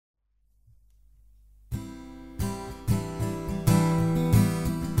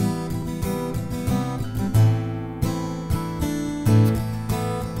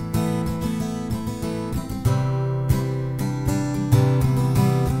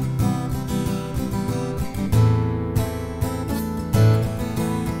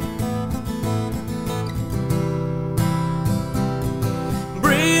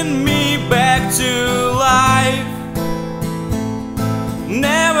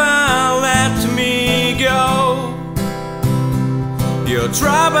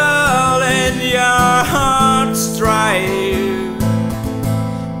trouble and your heart strife.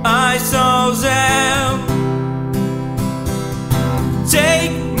 I saw them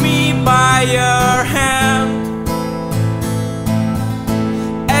take me by your hand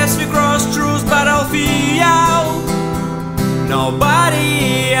as we cross through the battlefield.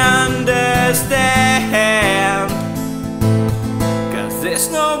 Nobody understands, 'cause there's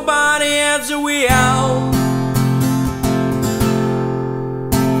nobody at the wheel.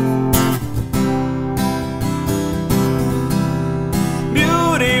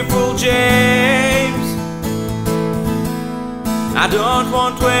 Beautiful James, I don't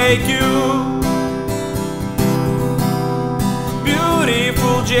want to wake you.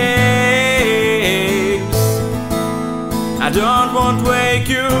 Beautiful James, I don't want to wake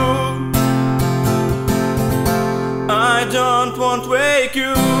you. I don't want to wake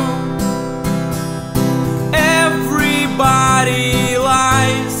you. Everybody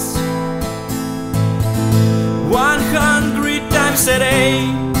lies 100 times a day.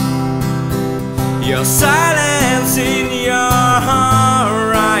 Your silence in your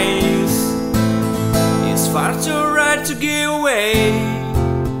eyes is far too right to give away.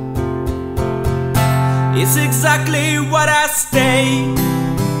 It's exactly what I say.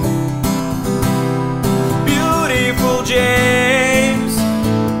 Beautiful James,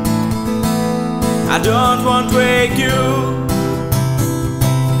 I don't want to wake you.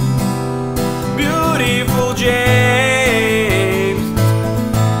 Beautiful James,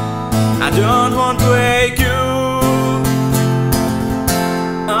 I don't want to wake you.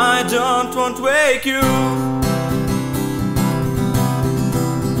 I don't want to wake you.